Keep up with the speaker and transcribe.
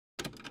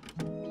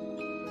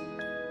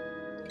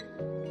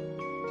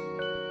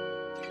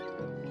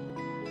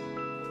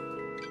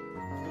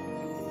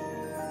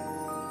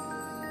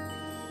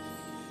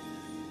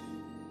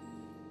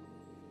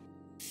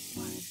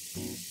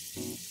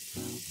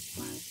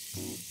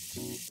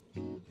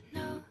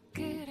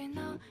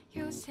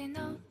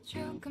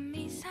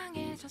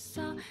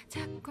익숙해졌어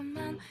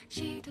자꾸만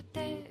시도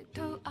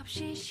때도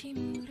없이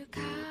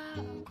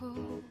시무룩하고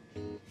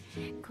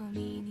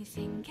고민이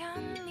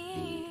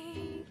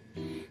생겼니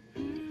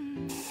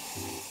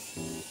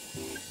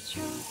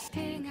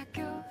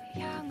초등학교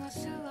영어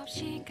수업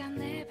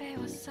시간에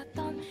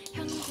배웠었던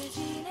현재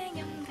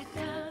진행형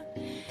같아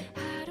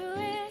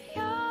하루에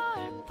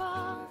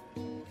 10번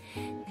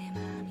내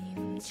맘이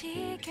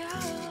움직여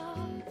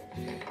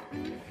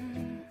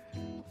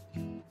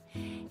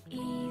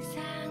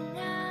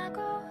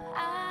이상하고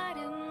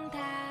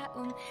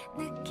아름다운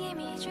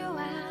느낌이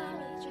좋아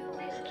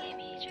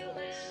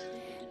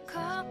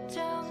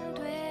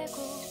걱정되고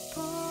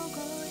보고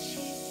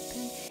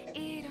싶은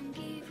이런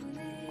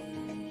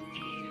기분은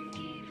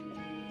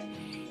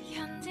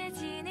현재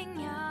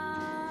진행형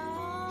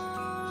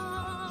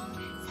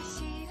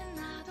사실은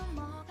나도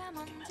뭐가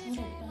뭔지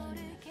잘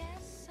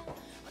모르겠어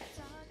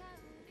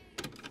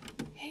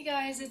Hey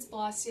guys, it's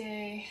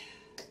Blossyay.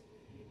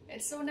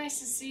 It's so nice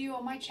to see you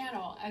on my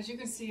channel. As you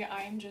can see,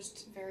 I am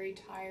just very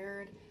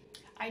tired.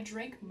 I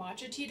drank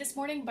matcha tea this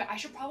morning, but I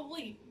should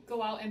probably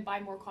go out and buy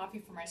more coffee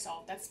for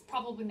myself. That's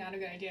probably not a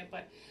good idea,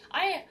 but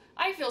I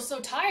feel so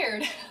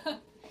tired.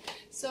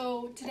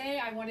 So today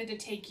I wanted to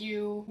take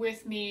you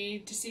with me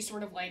to see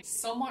sort of like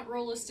somewhat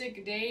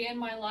realistic day in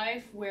my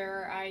life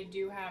where I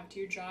do have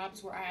two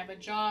jobs, where I have a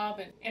job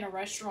in a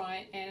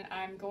restaurant and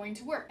I'm going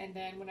to work. And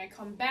then when I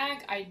come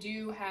back, I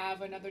do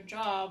have another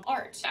job,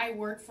 art. I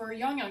work for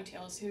Young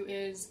Tales, who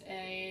is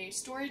a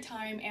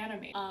storytime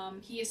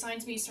anime. He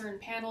assigns me certain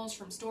panels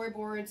from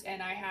storyboards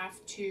and I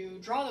have to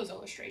draw those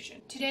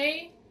illustrations.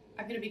 Today,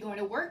 I'm gonna be going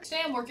to work.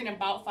 Today I'm working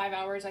about 5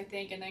 hours, I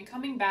think, and then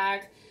coming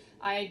back,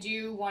 I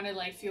do want to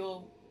like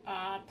feel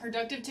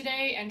productive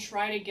today and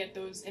try to get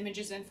those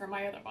images in for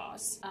my other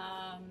boss.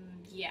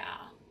 Yeah.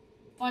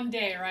 Fun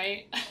day,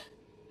 right?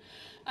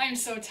 I'm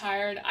so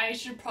tired. I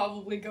should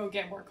probably go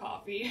get more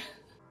coffee.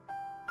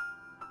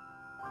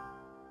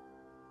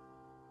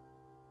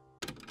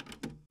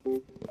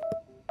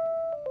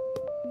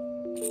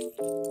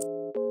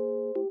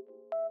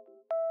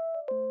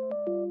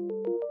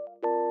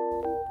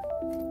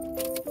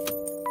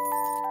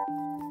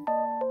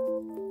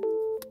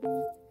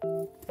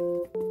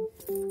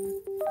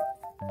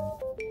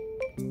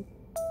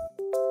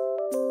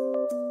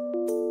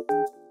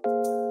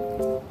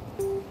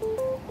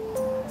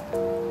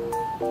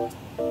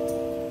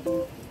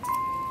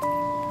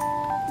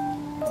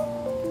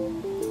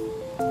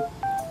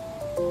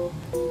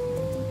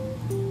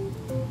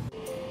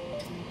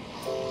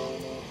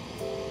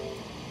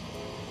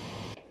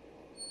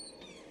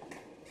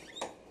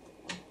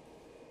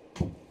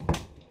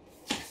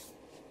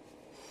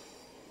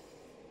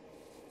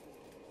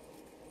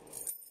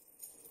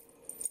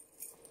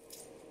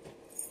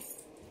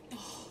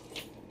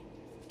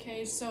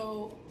 Okay,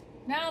 so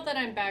now that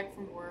I'm back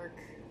from work,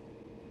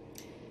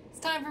 it's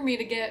time for me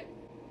to get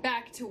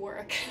back to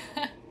work.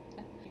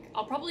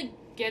 I'll probably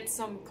get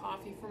some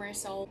coffee for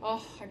myself.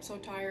 Oh, I'm so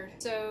tired.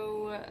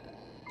 So,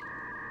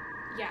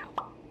 yeah,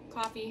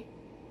 coffee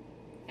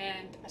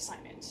and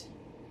assignment.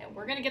 And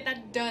we're gonna get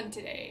that done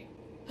today.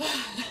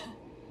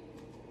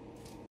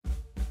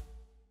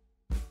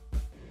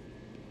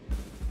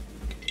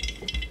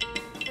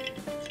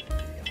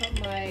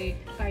 My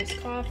iced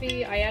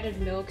coffee. I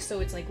added milk so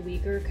it's like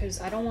weaker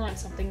because I don't want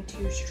something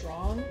too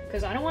strong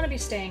because I don't want to be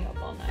staying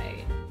up all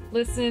night.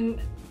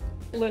 Listen,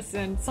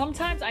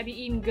 sometimes I be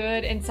eating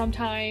good and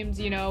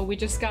sometimes, you know, we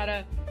just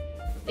gotta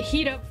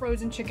heat up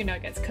frozen chicken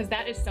nuggets because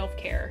that is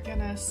self-care.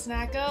 Gonna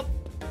snack up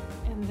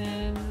and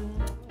then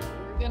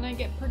we're gonna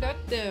get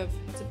productive.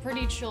 It's a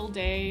pretty chill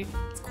day.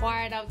 It's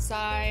quiet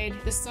outside.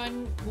 The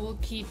sun will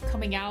keep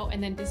coming out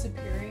and then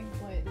disappearing,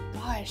 but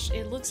gosh,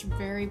 it looks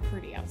very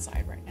pretty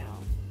outside right now.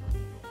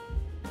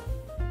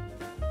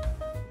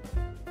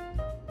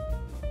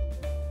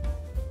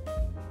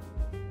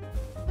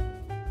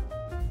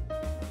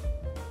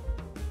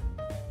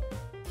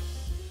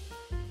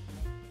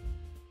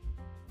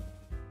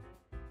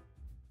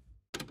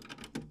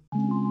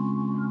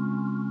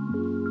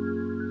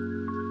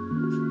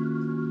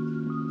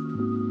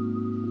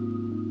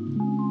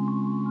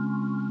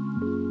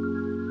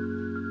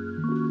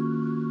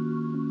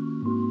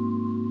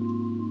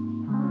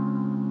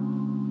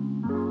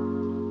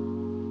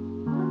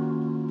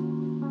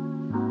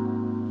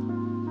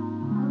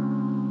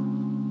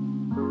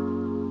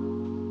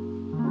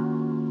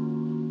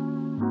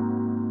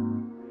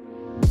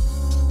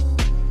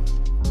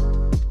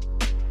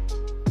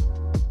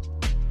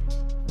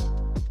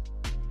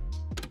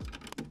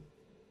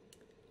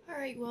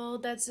 Alright, well,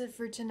 that's it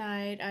for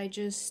tonight. I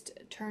just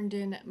turned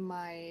in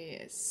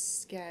my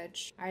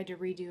sketch. I had to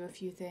redo a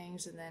few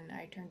things and then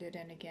I turned it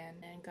in again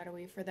and gotta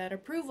wait for that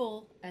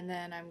approval. And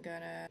then I'm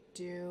gonna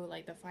do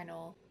like the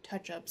final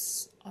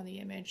touch-ups on the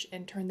image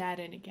and turn that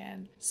in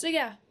again. So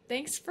yeah,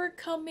 thanks for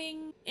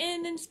coming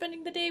in and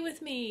spending the day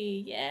with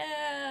me.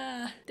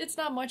 Yeah! It's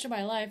not much of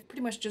my life,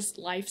 pretty much just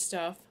life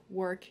stuff,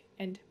 work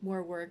and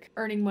more work.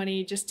 Earning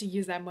money just to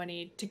use that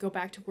money, to go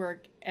back to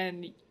work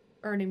and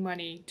earning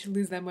money to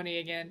lose that money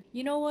again.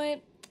 You know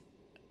what?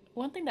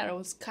 one thing that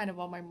was kind of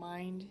on my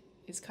mind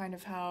is kind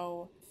of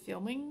how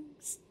filming,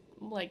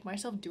 like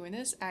myself doing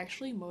this,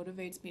 actually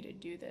motivates me to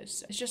do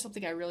this. It's just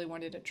something I really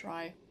wanted to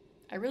try.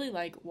 I really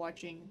like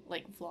watching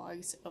like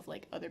vlogs of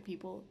like other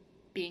people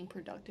being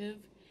productive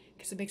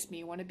because it makes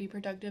me want to be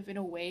productive. In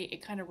a way,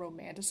 it kind of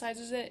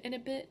romanticizes it in a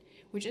bit,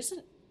 which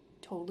isn't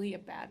totally a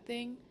bad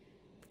thing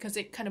because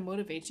it kind of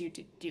motivates you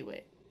to do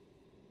it.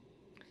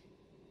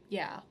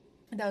 Yeah,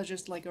 that was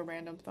just like a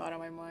random thought on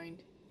my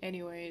mind.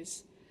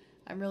 Anyways,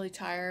 I'm really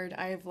tired.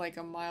 I have like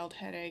a mild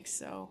headache,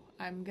 so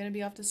I'm gonna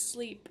be off to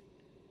sleep.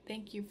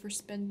 Thank you for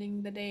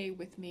spending the day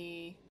with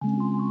me.